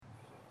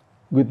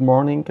Good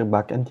morning các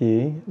bác anh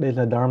chị, đây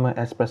là Dharma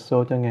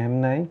Espresso cho ngày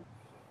hôm nay.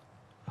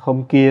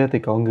 Hôm kia thì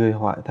có người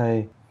hỏi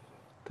thầy,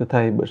 thưa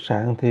thầy bữa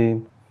sáng thì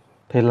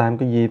thầy làm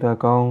cái gì và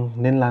con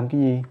nên làm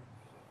cái gì?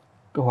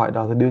 Câu hỏi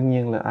đó thì đương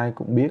nhiên là ai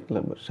cũng biết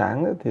là bữa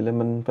sáng thì là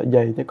mình phải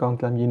dậy chứ con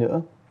làm gì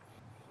nữa.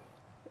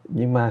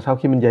 Nhưng mà sau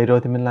khi mình dậy rồi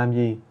thì mình làm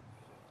gì?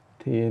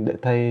 Thì để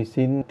thầy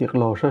xin tiết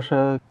lộ sơ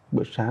sơ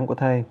bữa sáng của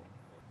thầy.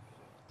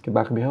 Các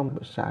bác biết không,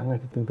 bữa sáng này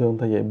thì thường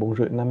thầy dậy 4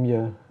 rưỡi 5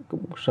 giờ,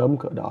 cũng sớm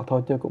cỡ đó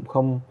thôi chứ cũng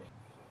không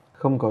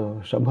có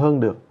sớm hơn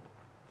được.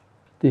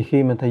 Thì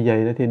khi mà thầy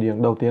dậy thì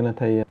điều đầu tiên là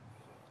thầy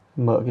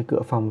mở cái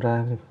cửa phòng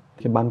ra,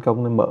 cái ban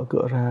công nó mở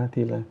cửa ra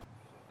thì là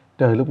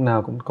trời lúc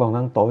nào cũng còn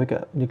đang tối cả,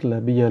 nhất là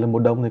bây giờ là mùa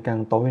đông thì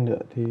càng tối nữa.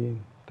 Thì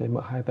thầy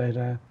mở hai tay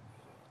ra,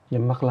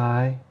 nhắm mắt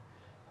lại,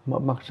 mở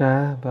mắt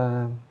ra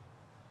và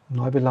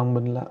nói với lòng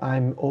mình là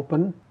I'm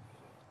open,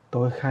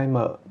 tôi khai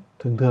mở.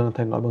 Thường thường là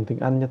thầy nói bằng tiếng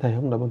Anh chứ thầy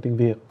không nói bằng tiếng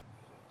Việt.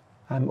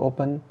 I'm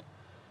open.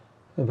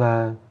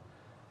 Và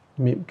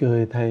mỉm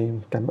cười,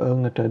 thầy cảm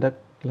ơn là trời đất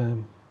là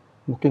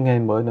một cái ngày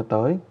mới nó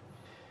tới.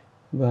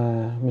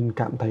 Và mình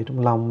cảm thấy trong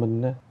lòng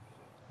mình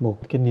một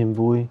cái niềm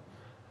vui.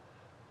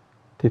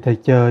 Thì thầy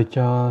chờ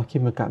cho khi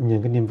mà cảm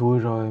nhận cái niềm vui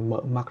rồi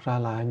mở mắt ra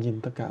lại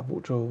nhìn tất cả vũ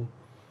trụ.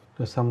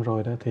 Rồi xong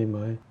rồi đó thì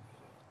mới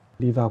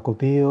đi vào cầu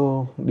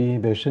tiêu, đi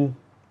vệ sinh.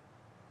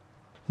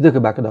 Thưa các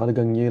bạn, cái đó là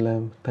gần như là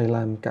thầy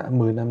làm cả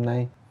 10 năm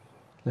nay,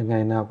 là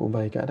ngày nào cũng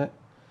vậy cả đó.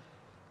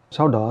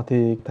 Sau đó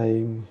thì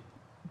thầy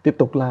tiếp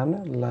tục làm đó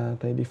là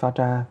thầy đi pha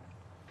trà.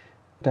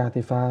 Trà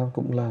thì pha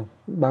cũng là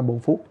 3-4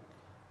 phút.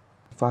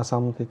 Pha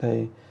xong thì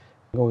thầy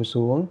ngồi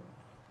xuống,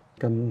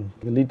 cầm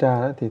cái ly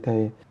trà đó thì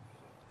thầy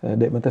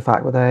để bên tay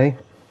phải của thầy,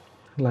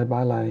 lại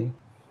ba lại.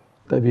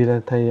 Tại vì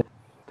là thầy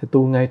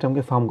tu ngay trong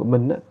cái phòng của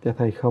mình á, thì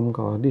thầy không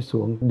có đi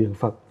xuống điện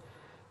Phật.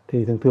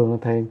 Thì thường thường là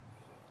thầy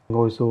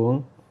ngồi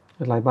xuống,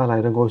 lại ba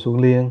lại rồi ngồi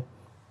xuống liền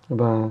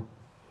và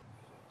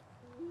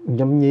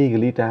nhâm nhi cái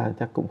ly trà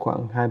chắc cũng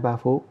khoảng 2-3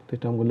 phút. Thì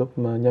trong cái lúc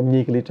mà nhâm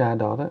nhi cái ly trà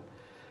đó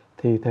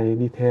thì thầy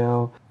đi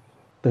theo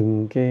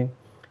từng cái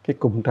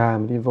cụm trà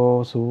mà đi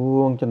vô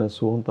xuống cho nó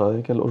xuống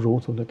tới cái lỗ rốn,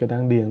 xuống tới cái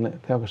đan điền lại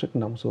theo cái sức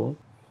nóng xuống.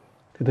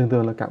 Thì thường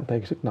thường là cảm thấy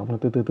cái sức nóng là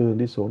từ từ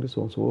đi xuống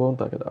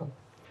tới cái đó.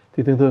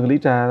 Thì thường thường cái lý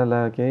trà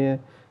là cái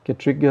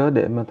trigger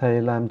để mà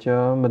thầy làm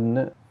cho mình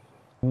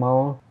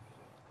mau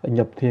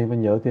nhập thiền và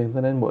nhớ thiền.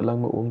 Cho nên mỗi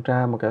lần mà uống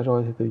trà một cái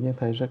rồi thì tự nhiên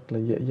thầy rất là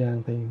dễ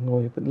dàng thầy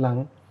ngồi tĩnh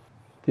lặng.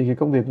 Thì cái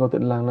công việc ngồi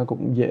tĩnh lặng nó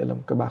cũng dễ lắm,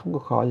 các bạn không có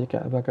khó gì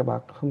cả. Và các bạn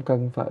không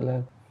cần phải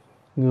là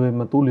người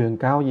mà tu luyện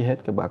cao gì hết,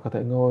 các bạn có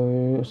thể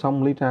ngồi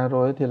xong ly trà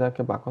rồi thì là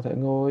các bạn có thể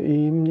ngồi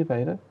im như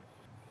vậy đó,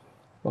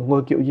 và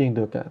ngồi kiểu gì cũng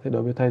được cả. Thì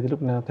đối với thầy thì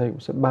lúc nào thầy cũng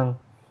sẽ băng,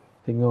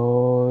 thì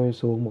ngồi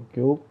xuống một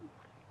chút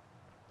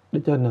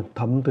để cho nó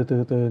thấm, từ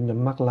từ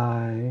nhắm mắt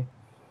lại,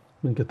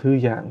 mình cứ thư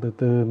giãn từ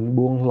từ, mình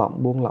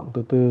buông lỏng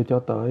từ từ cho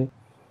tới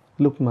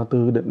lúc mà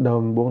từ đỉnh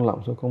đầu mình buông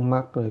lỏng xuống con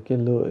mắt, rồi cái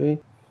lưỡi,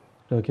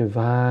 rồi cái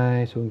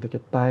vai, xuống tới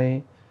cái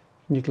tay,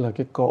 như là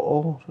cái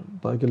cổ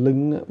tới cái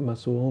lưng mà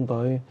xuống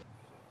tới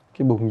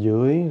cái bụng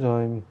dưới.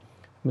 Rồi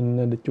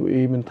mình để chú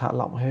ý mình thả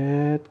lỏng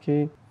hết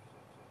cái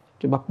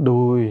bắp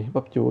đùi,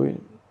 bắp chuối.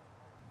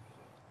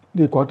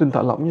 Thì quá trình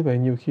thả lỏng như vậy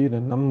nhiều khi là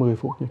 5-10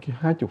 phút, nhiều khi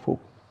 20 phút.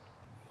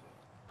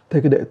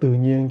 Thầy cứ để tự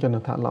nhiên cho nó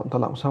thả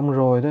lỏng xong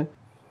rồi đấy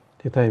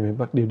thì thầy mới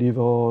bắt đầu đi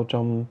vô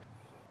trong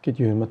cái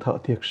chuyện mà thở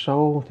thiệt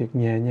sâu, thiệt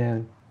nhẹ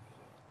nhàng.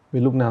 Vì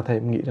lúc nào thầy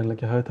cũng nghĩ rằng là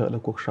cái hơi thở là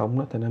cuộc sống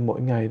đó. Thế nên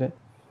mỗi ngày đấy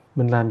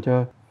mình làm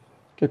cho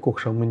cái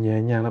cuộc sống mình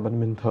nhẹ nhàng là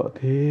mình thở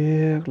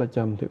thiệt là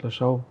chậm, thiệt là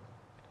sâu.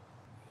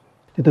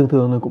 Thì thường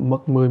thường là cũng mất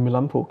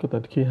 10-15 phút cho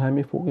tới khi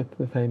 20 phút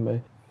thì thầy mới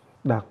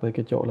đạt tới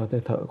cái chỗ là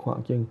thầy thở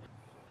khoảng chừng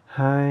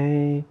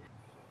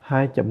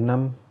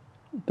 2.5,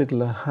 tức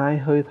là 2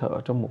 hơi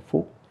thở trong 1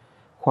 phút.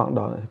 Khoảng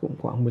đó thì cũng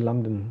khoảng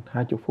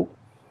 15-20 phút.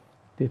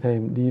 Thì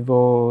thầy đi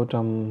vô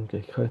trong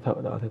cái hơi thở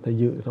đó thì thầy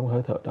giữ trong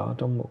hơi thở đó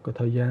trong một cái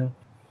thời gian.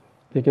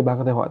 Thì các bạn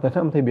có thể hỏi tại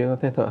sao thầy biết là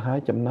thầy thở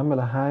 2.5 hay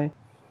là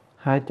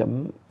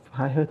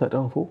 2 hơi thở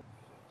trong 1 phút.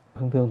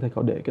 Thường thường thầy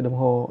có để cái đồng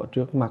hồ ở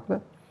trước mặt đó.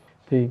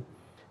 Thì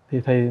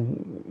thầy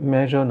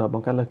measure nó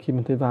bằng cách là khi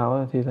mình thầy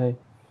vào thì thầy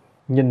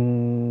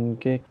nhìn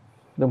cái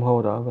đồng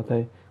hồ đó và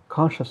thầy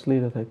consciously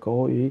là thầy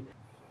cố ý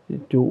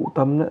chủ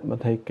tâm đó, mà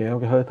thầy kéo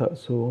cái hơi thở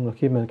xuống. Rồi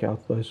khi mà kéo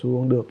tới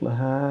xuống được là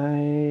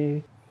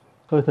 2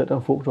 hơi thở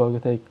trong phút rồi thì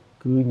thầy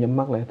cứ nhắm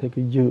mắt lại, thầy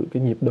cứ giữ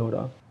cái nhịp độ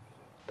đó.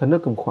 Thì nó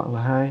cũng khoảng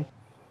là 2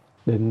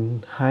 đến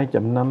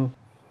 2.5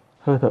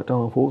 hơi thở trong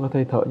 1 phút. Có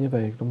thầy thở như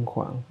vậy trong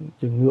khoảng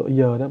chừng nửa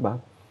giờ đó bạn.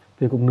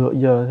 Thì cũng nửa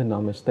giờ thì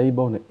nó mới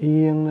stable, nó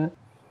yên đó.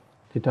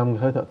 Thì trong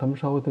hơi thở thấm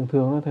sâu thường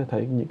thường đó, thầy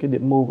thấy những cái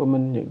điểm mù của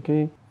mình, những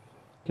cái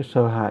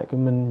sợ hãi của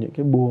mình, những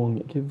cái buồn,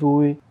 những cái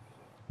vui,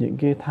 những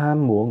cái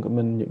tham muốn của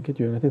mình, những cái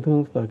chuyện này thường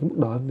thường tới cái mức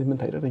đó thì mình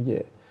thấy rất là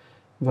dễ.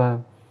 Và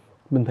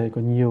mình thấy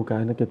có nhiều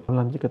cái nó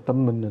làm cho cái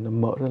tâm mình nó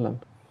mở ra lắm.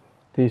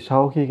 Thì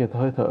sau khi cái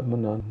hơi thở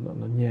mình nó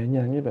nhẹ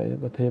nhàng như vậy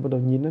và thầy bắt đầu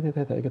nhìn nó thì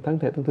thầy thấy cái thân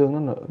thể thường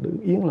thường nó đứng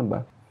yên lắm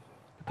bạn.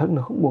 Thân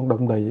nó không buồn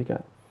động đậy gì cả.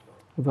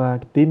 Và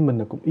cái tim mình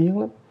nó cũng yên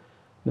lắm,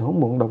 nó không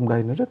buồn động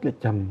đậy, nó rất là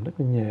chậm, rất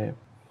là nhẹ.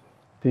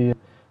 Thì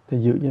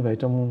thầy giữ như vậy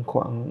trong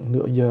khoảng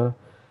nửa giờ.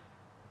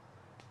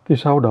 Thì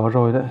sau đó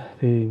rồi đó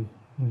thì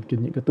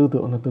những cái tư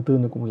tưởng là từ từ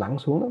nó cũng lắng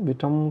xuống đó, vì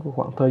trong cái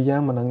khoảng thời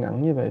gian mà nó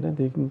ngắn như vậy đó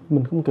thì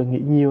mình không cần nghĩ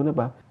nhiều nữa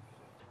bạn.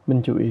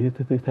 Mình chú ý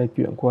từ từ thầy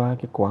chuyển qua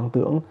cái quán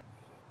tưởng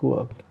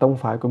của tông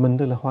phái của mình,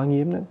 tức là Hoa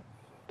Nghiêm đó.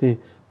 Thì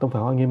tông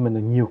phái Hoa Nghiêm mình là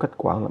nhiều cách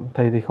quán lắm,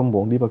 thầy thì không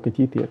muốn đi vào cái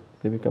chi tiết,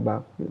 tại vì các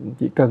bạn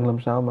chỉ cần làm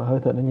sao mà hơi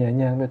thở nó nhẹ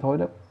nhàng vậy thôi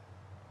đó.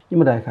 Nhưng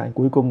mà đại khái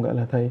cuối cùng gọi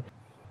là thầy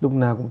lúc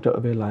nào cũng trở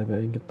về lại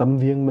với cái tâm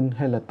viên minh,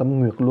 hay là tâm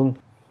nguyệt luân,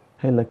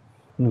 hay là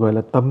gọi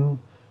là tâm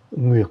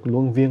nguyệt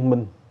luân viên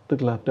minh,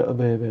 tức là trở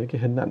về với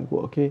cái hình ảnh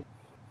của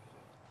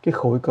cái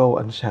khối cầu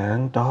ánh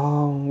sáng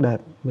tròn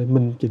đẹp,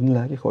 mình chính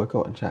là cái khối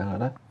cầu ánh sáng ở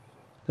đó.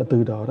 Và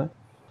từ đó đó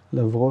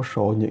là vô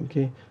số những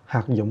cái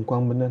hạt giống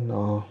quang minh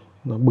đó,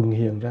 nó bừng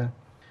hiện ra.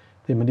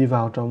 Thì mình đi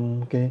vào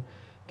trong cái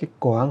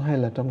quán, hay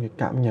là trong cái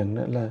cảm nhận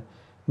đó, là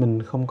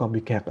mình không còn bị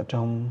kẹt ở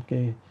trong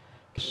cái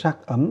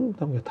sắc ấm,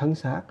 trong cái thân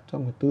xác,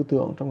 trong cái tư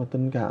tưởng, trong cái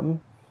tình cảm,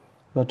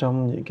 và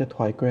trong những cái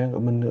thói quen của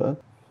mình nữa.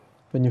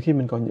 Và nhiều khi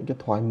mình có những cái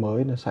thoại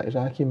mới nó xảy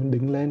ra khi mình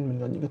đứng lên, mình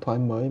có những cái thoại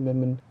mới mà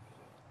mình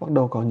bắt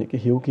đầu có những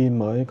cái hiếu kỳ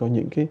mới, có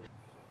những cái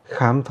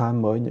khám phá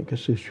mới, những cái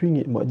sự suy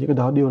nghĩ mới. Những cái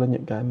đó đều là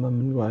những cái mà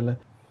mình gọi là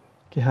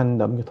cái hành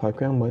động, cái thói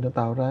quen mới nó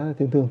tạo ra.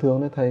 Thì thường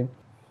thường đó thầy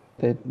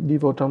đi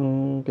vô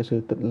trong cái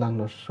sự tĩnh lặng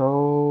nó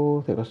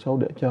sâu, thật là sâu,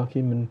 để cho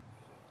khi mình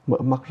mở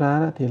mắt ra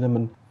đó, thì là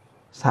mình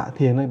xả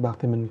thiền ấy bạc,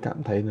 thì mình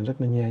cảm thấy nó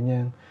rất là nhẹ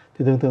nhàng.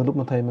 Thì thường thường lúc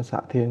mà thầy mà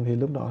xả thiền thì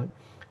lúc đó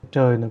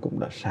trời nó cũng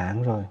đã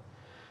sáng rồi.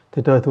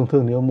 Thì trời thường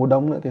thường nếu mùa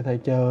đông nữa thì thầy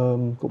chờ,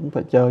 cũng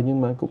phải chờ,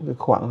 nhưng mà cũng cái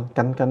khoảng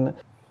canh canh á,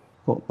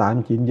 khoảng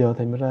 8-9 giờ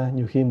thầy mới ra.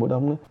 Nhiều khi mùa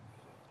đông nữa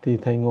thì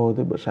thầy ngồi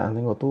từ bữa sáng,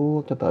 thầy ngồi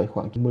tuốt cho tới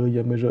khoảng 10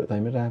 giờ 10 rưỡi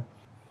thầy mới ra.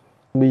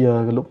 Bây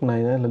giờ cái lúc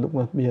này đó là lúc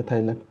mà bây giờ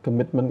thầy là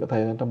commitment của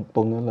thầy là trong một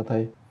tuần đó là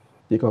thầy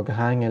chỉ có cái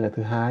 2 ngày là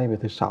thứ hai và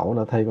thứ sáu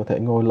là thầy có thể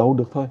ngồi lâu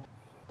được thôi.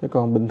 Chứ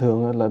còn bình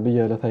thường là bây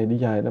giờ là thầy đi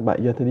dạy là 7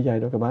 giờ thầy đi dạy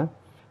đâu các bác.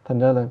 Thành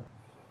ra là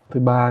thứ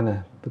ba nè,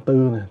 thứ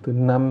tư nè, thứ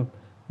năm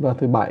và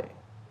thứ bảy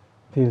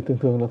thì thường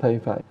thường là thầy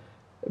phải,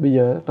 bây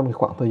giờ trong cái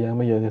khoảng thời gian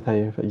bây giờ thì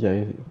thầy phải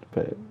dậy,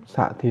 phải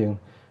xả thiền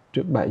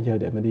trước 7 giờ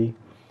để mà đi.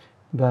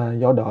 Và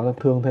do đó là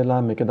thường thầy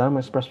làm mấy cái Dharma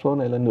Espresso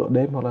này là nửa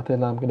đêm, hoặc là thầy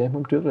làm cái đêm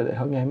hôm trước rồi để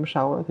ngày hôm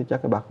sau đó, thì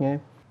chắc các bác nghe.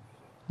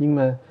 Nhưng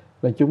mà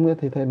nói chung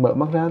thì thầy mở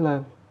mắt ra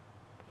là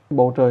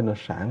bầu trời nó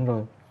sáng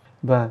rồi.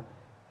 Và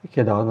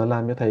cái đó nó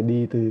làm cho thầy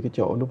đi từ cái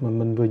chỗ lúc mà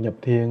mình vừa nhập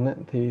thiền đó,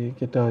 thì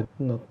cái trời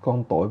nó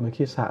còn tối, mà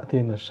khi xả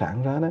thiền nó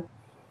sáng ra đó,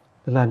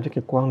 nó làm cho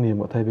cái quan niệm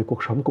của thầy về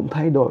cuộc sống cũng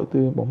thay đổi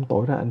từ bóng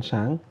tối ra ánh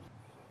sáng.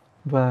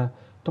 Và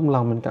trong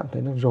lòng mình cảm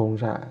thấy nó rộn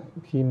rã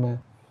khi mà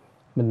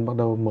mình bắt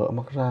đầu mở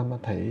mắt ra mà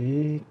thấy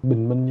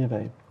bình minh như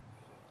vậy.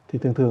 Thì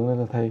thường thường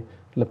là thầy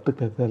lập tức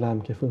thầy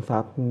làm cái phương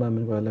pháp mà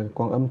mình gọi là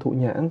Quan Âm Thủ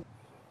Nhãn.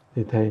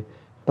 Thì thầy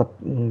tập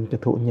cái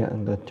thủ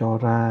nhãn là cho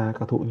ra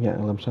cái thủ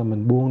nhãn, làm sao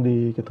mình buông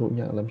đi cái thủ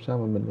nhãn, làm sao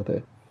mà mình có thể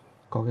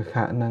có cái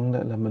khả năng đó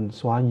là mình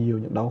xoa dịu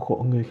những đau khổ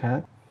của người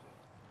khác.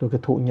 Rồi cái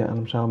thủ nhãn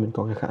làm sao mình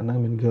có cái khả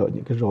năng mình gỡ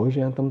những cái rối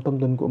ren tâm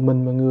linh của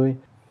mình và người.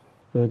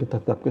 Rồi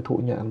cái tập cái thủ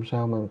nhãn làm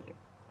sao mà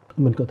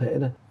mình có thể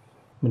là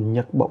mình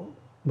nhấc bổng,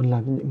 mình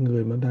làm cho những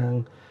người mà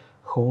đang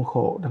khốn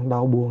khổ, đang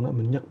đau buồn đó,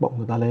 mình nhấc bổng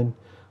người ta lên.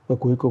 Và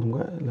cuối cùng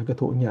là cái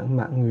thủ nhãn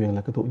mãn nguyện,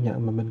 là cái thủ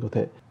nhãn mà mình có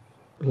thể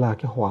là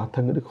cái hóa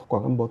thân của Đức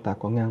Quán Âm Bồ Tát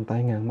có ngàn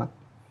tay ngàn mắt.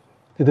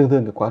 Thì thường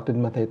thường cái quá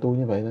trình mà thầy tu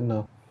như vậy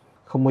nó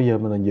không bao giờ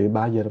mà là dưới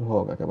 3 giờ đồng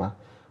hồ cả các bạn.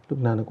 Lúc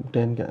nào nó cũng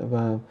trên cả,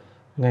 và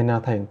ngày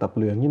nào thầy cũng tập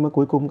luyện. Nhưng mà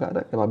cuối cùng cả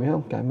đó, các bạn biết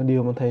không, cái mà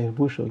điều mà thầy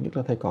vui sướng nhất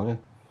là thầy có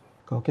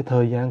cái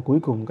thời gian cuối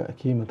cùng cả,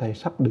 khi mà thầy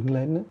sắp đứng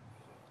lên đó,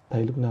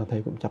 thầy lúc nào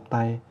thầy cũng chắp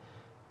tay,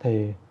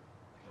 thầy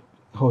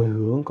hồi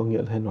hướng, có nghĩa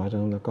là thầy nói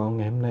rằng là con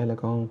ngày hôm nay là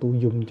con tu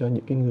dùng cho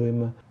những cái người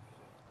mà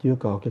chưa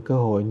có cái cơ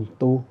hội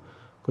tu.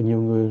 Có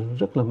nhiều người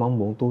rất là mong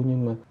muốn tu,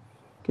 nhưng mà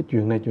cái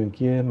chuyện này chuyện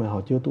kia mà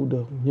họ chưa tu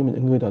được. Nhưng mà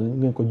những người đó là những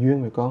người có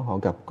duyên với con, họ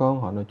gặp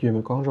con, họ nói chuyện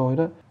với con rồi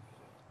đó,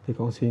 thì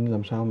con xin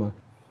làm sao mà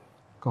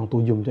con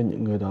tu dùng cho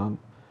những người đó.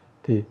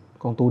 Thì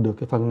con tu được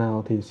cái phần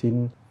nào thì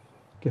xin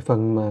cái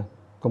phần mà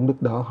công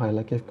đức đó,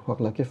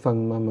 hoặc là cái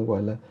phần mà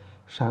gọi là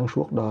sáng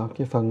suốt đó,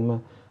 cái phần mà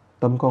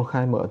tâm con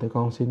khai mở, thì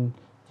con xin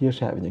chia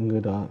sẻ với những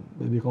người đó.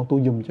 Bởi vì con tu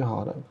dùng cho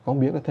họ đó, con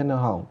biết là thế nào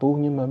họ tu,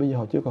 nhưng mà bây giờ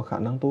họ chưa có khả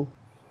năng tu,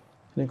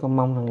 nên con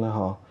mong rằng là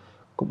họ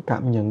cũng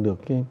cảm nhận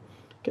được cái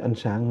ánh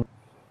sáng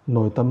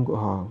nội tâm của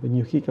họ. Và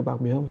nhiều khi các bạn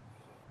biết không,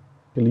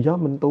 cái lý do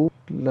mình tu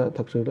là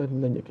thật sự đó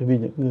là vì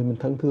những người mình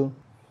thân thương.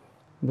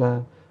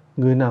 Và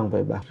người nào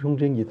vậy bác, không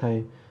riêng gì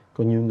thầy,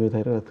 có nhiều người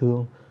thầy rất là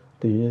thương,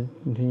 thì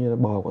như là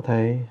bò của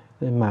thầy,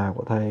 mà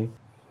của thầy,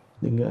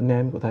 những người anh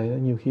em của thầy đó,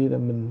 nhiều khi là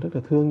mình rất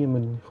là thương, nhưng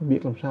mình không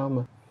biết làm sao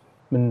mà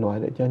mình nói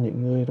để cho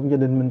những người trong gia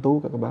đình mình tu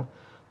cả các bác.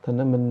 Thành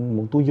ra mình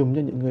muốn tu dùng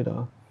cho những người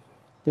đó,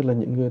 tức là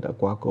những người đã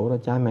quá cố, là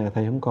cha mẹ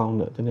thầy không còn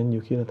nữa, cho nên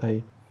nhiều khi là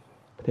thầy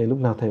lúc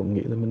nào thầy cũng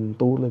nghĩ là mình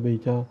tu là vì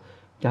cho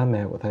cha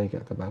mẹ của thầy cả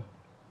các bạn.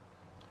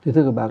 Thì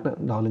thưa các bạn,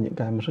 đó là những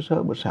cái mà rất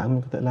sớm buổi sáng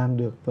mình có thể làm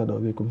được. Và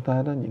đối với chúng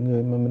ta đó, những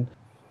người mà mình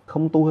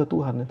không tu hay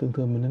tu hành, thường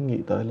thường mình nên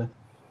nghĩ tới là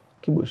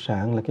cái buổi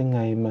sáng là cái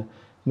ngày mà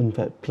mình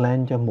phải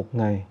plan cho một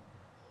ngày.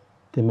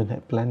 Thì mình hãy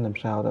plan làm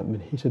sao đó mình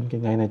hy sinh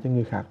cái ngày này cho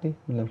người khác đi.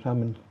 Mình làm sao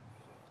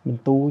mình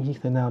tu như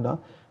thế nào đó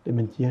để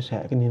mình chia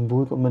sẻ cái niềm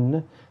vui của mình á,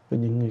 với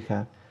những người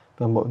khác.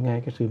 Và mỗi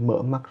ngày cái sự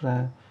mở mắt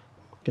ra,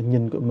 cái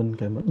nhìn của mình,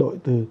 cái mà đổi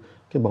từ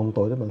cái bóng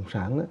tối đến bóng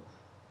sáng đó,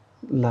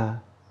 là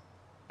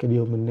cái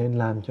điều mình nên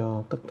làm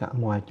cho tất cả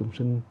mọi chúng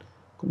sinh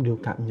cũng đều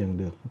cảm nhận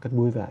được một cách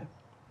vui vẻ.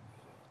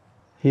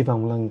 Hy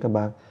vọng rằng các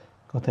bạn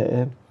có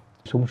thể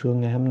sung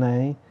sướng ngày hôm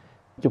nay.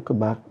 Chúc các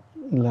bạn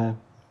là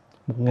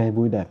một ngày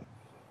vui đẹp.